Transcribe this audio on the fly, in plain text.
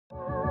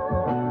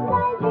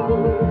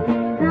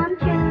come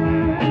true.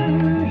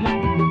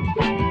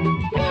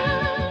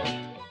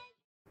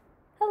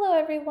 Hello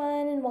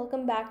everyone and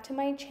welcome back to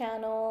my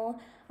channel.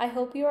 I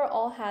hope you are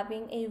all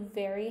having a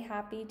very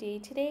happy day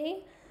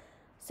today.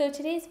 So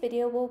today's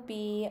video will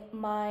be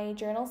my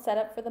journal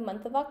setup for the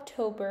month of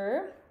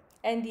October.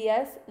 And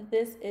yes,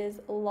 this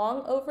is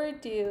long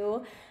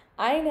overdue.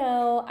 I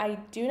know, I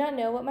do not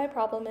know what my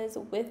problem is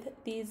with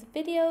these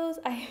videos.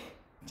 I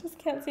just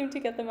can't seem to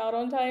get them out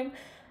on time,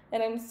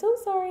 and I'm so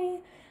sorry,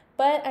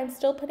 but I'm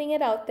still putting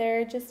it out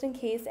there just in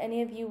case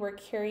any of you were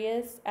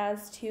curious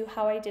as to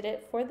how I did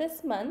it for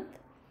this month.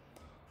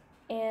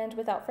 And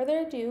without further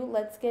ado,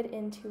 let's get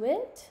into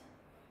it.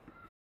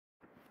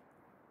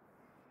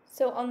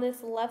 So on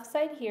this left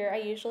side here, I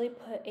usually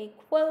put a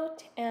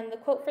quote, and the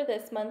quote for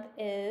this month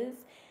is,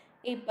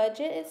 "A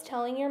budget is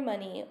telling your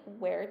money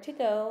where to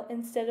go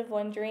instead of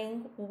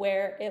wondering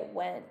where it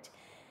went."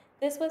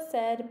 This was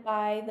said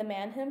by the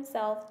man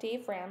himself,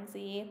 Dave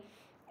Ramsey,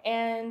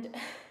 and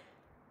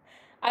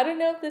I don't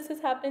know if this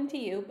has happened to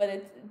you, but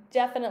it's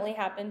definitely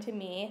happened to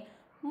me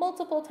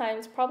multiple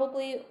times,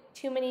 probably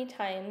too many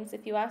times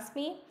if you ask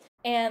me.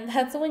 And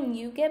that's when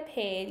you get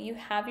paid, you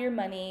have your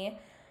money,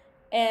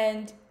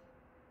 and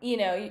you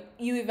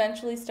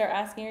eventually start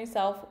asking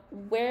yourself,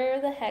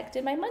 where the heck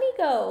did my money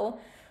go?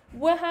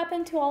 What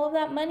happened to all of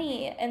that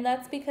money? And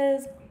that's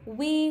because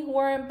we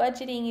weren't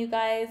budgeting, you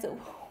guys.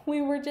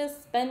 We were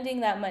just spending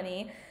that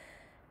money.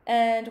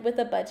 And with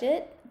a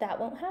budget, that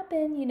won't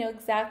happen. You know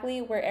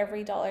exactly where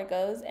every dollar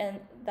goes, and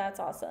that's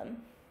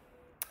awesome.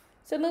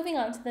 So moving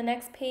on to the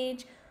next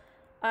page,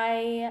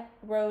 I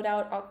wrote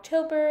out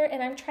October,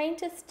 and I'm trying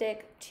to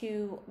stick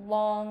to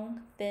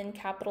long, thin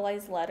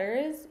capitalized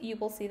letters. You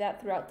will see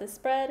that throughout the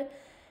spread.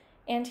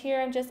 And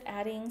here I'm just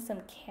adding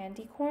some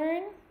candy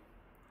corn.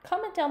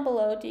 Comment down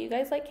below, do you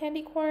guys like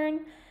candy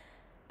corn?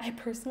 I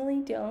personally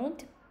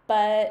don't,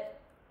 but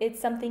it's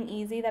something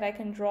easy that I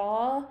can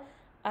draw.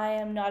 I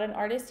am not an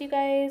artist, you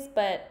guys,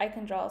 but I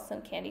can draw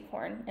some candy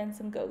corn and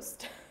some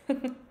ghost.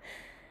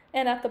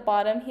 And at the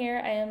bottom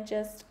here, I am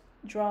just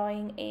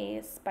drawing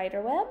a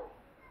spider web.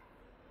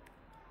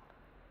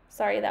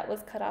 Sorry, that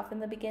was cut off in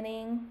the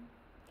beginning.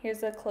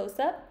 Here's a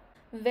close-up.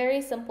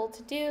 Very simple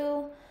to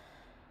do.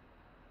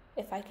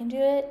 If I can do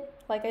it,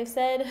 like I've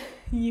said,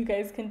 you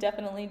guys can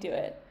definitely do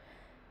it.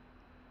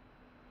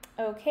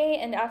 Okay,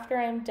 and after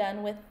I'm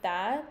done with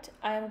that,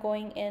 I'm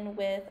going in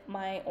with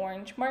my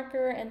orange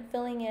marker and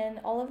filling in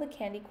all of the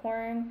candy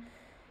corn.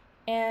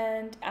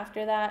 And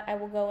after that, I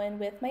will go in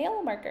with my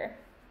yellow marker.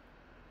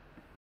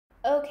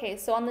 Okay,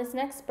 so on this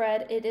next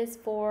spread, it is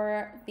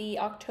for the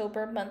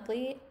October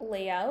monthly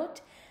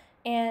layout.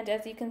 And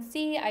as you can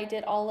see, I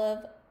did all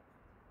of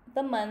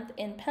the month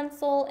in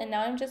pencil, and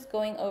now I'm just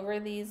going over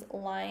these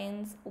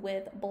lines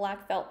with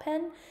black felt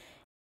pen.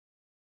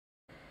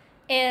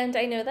 And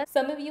I know that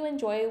some of you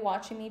enjoy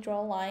watching me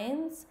draw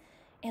lines,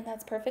 and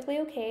that's perfectly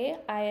okay.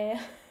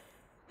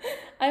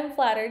 I'm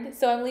flattered,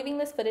 so I'm leaving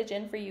this footage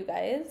in for you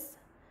guys.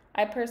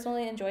 I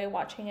personally enjoy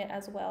watching it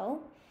as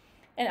well.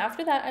 And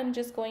after that, I'm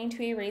just going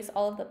to erase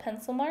all of the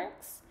pencil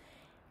marks.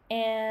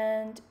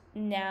 And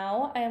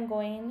now I am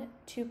going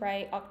to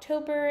write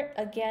October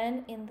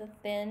again in the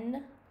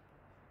thin,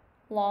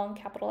 long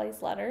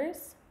capitalized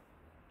letters.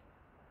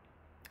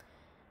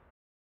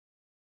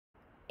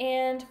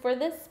 And for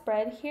this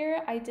spread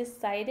here, I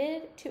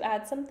decided to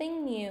add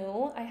something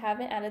new. I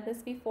haven't added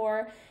this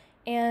before,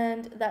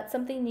 and that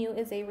something new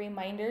is a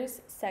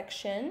reminders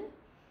section.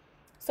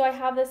 So I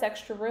have this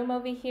extra room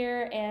over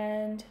here,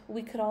 and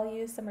we could all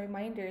use some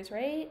reminders,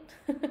 right?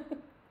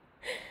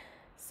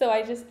 So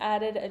I just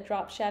added a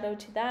drop shadow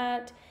to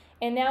that.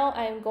 And now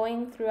I'm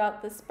going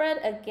throughout the spread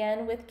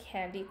again with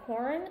candy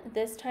corn.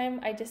 This time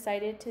I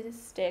decided to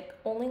stick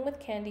only with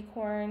candy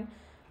corn.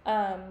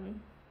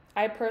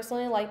 I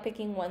personally like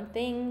picking one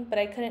thing, but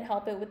I couldn't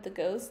help it with the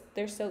ghosts.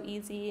 They're so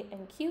easy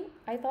and cute,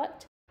 I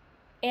thought.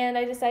 And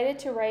I decided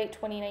to write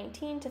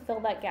 2019 to fill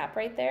that gap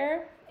right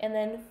there, and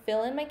then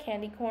fill in my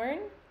candy corn.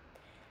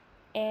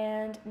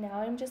 And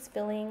now I'm just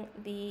filling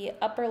the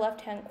upper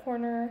left-hand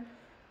corner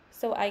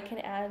so I can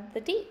add the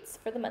dates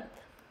for the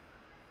month.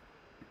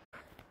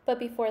 But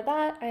before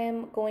that, I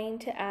am going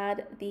to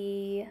add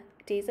the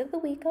days of the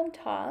week on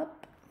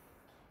top,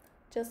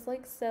 just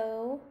like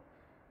so.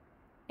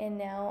 And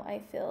now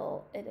I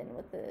fill it in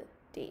with the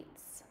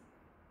dates.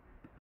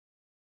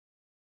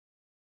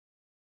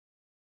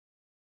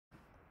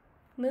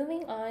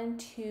 Moving on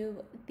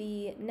to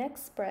the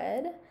next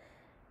spread,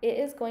 it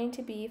is going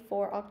to be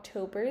for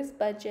October's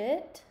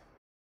budget.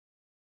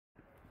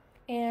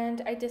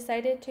 And I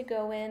decided to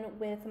go in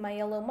with my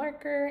yellow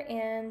marker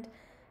and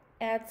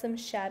add some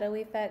shadow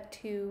effect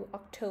to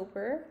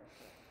October.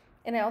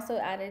 And I also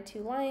added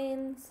 2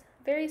 lines,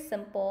 very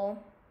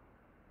simple.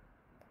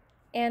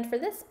 And for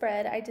this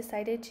spread, I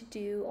decided to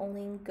do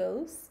only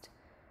ghost.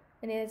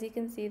 And as you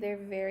can see, they're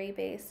very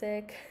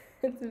basic.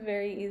 It's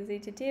very easy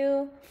to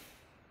do.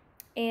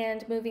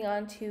 And moving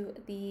on to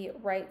the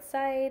right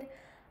side,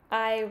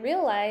 I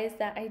realized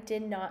that I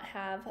did not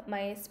have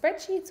my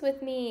spreadsheets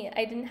with me.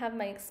 I didn't have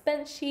my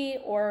expense sheet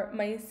or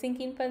my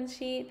sinking fund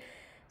sheet.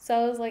 So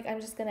I was like, I'm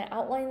just gonna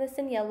outline this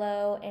in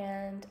yellow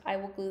and I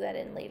will glue that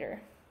in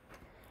later.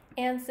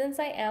 And since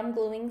I am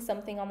gluing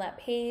something on that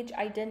page,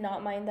 I did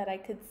not mind that I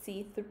could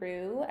see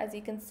through. As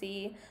you can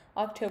see,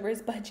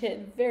 October's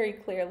budget very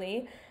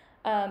clearly.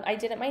 I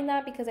didn't mind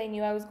that because I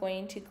knew I was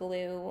going to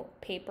glue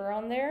paper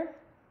on there.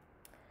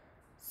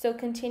 So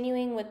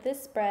continuing with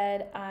this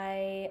spread,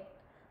 I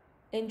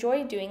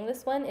enjoy doing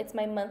this one. It's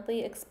my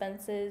monthly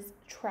expenses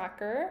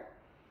tracker.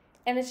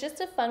 And it's just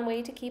a fun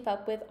way to keep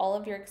up with all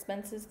of your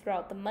expenses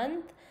throughout the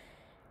month.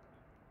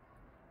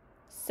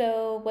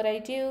 So what I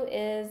do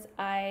is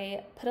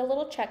I put a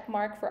little check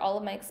mark for all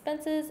of my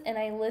expenses and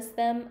I list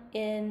them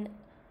in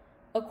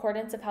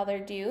accordance of how they're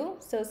due.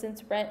 So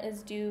since rent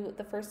is due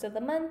the first of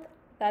the month,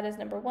 that is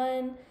number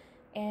 1,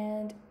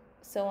 and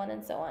so on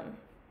and so on.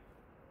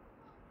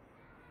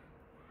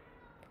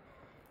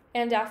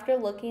 And after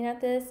looking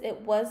at this,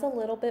 it was a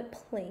little bit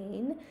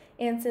plain.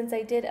 And since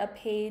I did a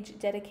page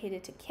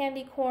dedicated to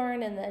candy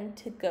corn and then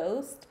to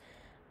ghost,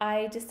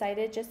 I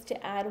decided just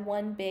to add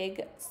one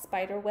big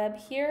spider web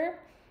here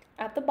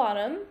at the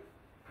bottom.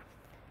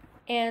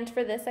 And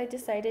for this, I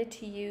decided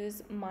to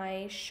use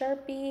my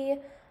Sharpie.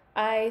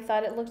 I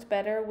thought it looked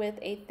better with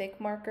a thick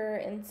marker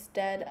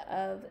instead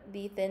of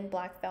the thin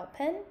black felt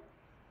pen.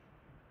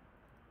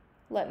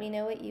 Let me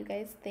know what you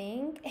guys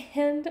think.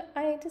 And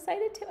I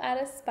decided to add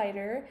a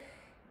spider.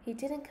 He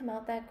didn't come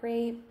out that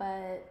great,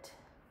 but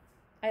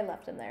I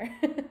left him there.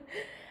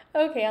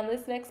 Okay, on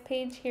this next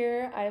page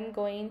here, I'm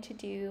going to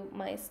do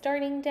my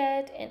starting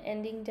debt and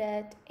ending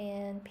debt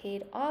and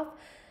paid off.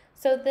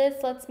 So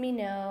this lets me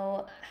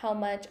know how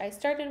much I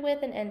started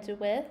with and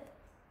ended with.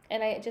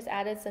 And I just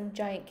added some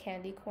giant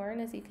candy corn,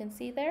 as you can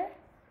see there.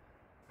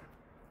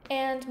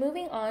 And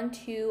moving on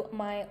to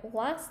my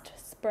last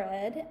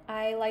spread,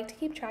 I like to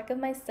keep track of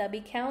my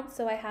subby count.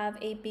 So I have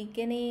a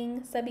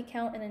beginning subby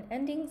count and an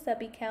ending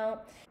subby count.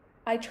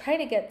 I try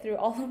to get through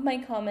all of my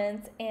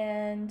comments,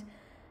 and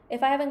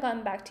if I haven't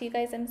gotten back to you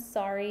guys, I'm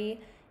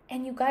sorry.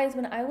 And you guys,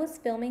 when I was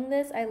filming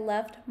this, I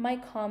left my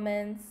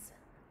comments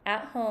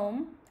at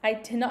home. I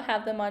did not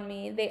have them on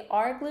me. They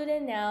are glued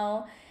in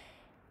now,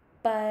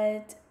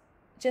 but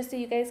just so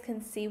you guys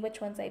can see which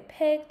ones I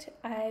picked,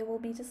 I will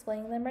be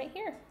displaying them right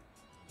here.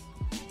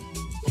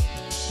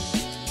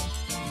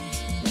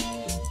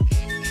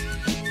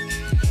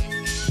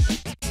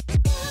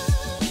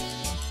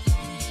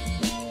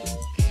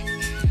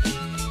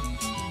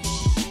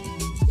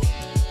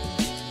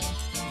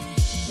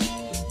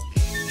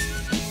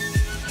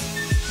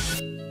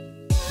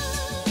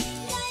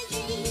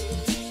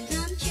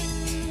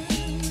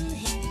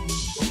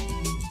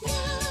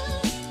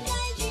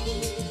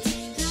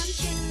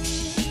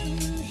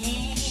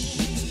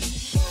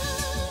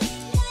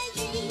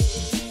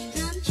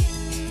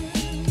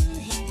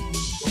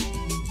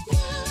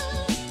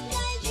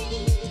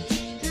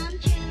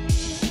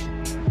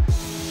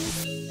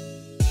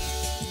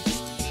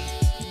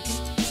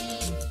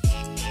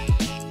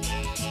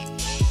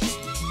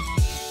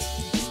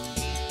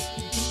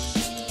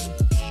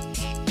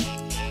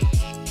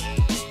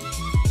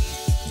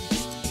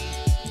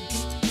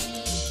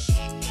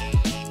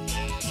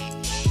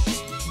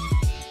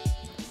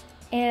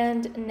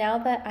 And now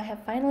that I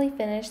have finally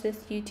finished this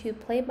YouTube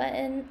play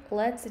button,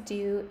 let's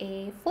do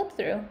a flip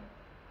through.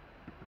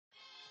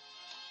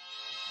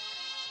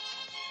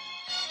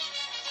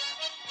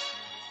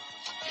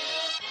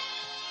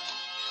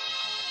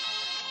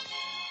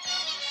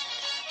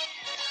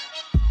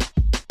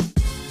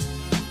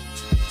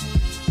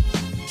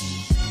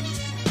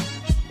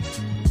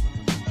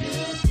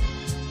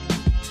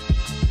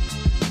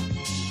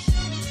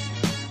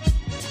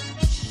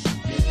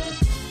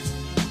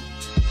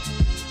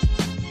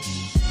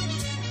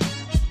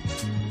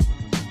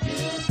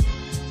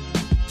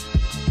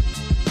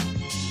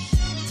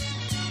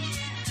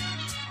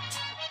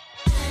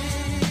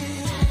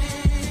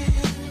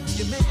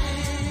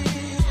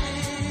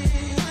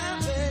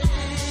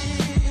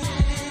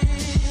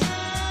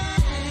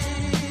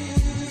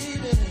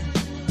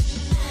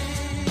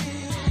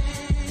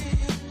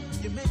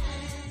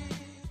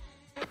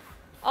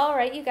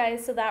 Alright you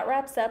guys, so that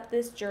wraps up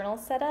this journal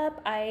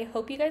setup. I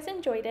hope you guys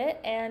enjoyed it,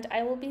 and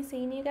I will be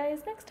seeing you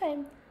guys next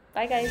time.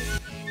 Bye guys!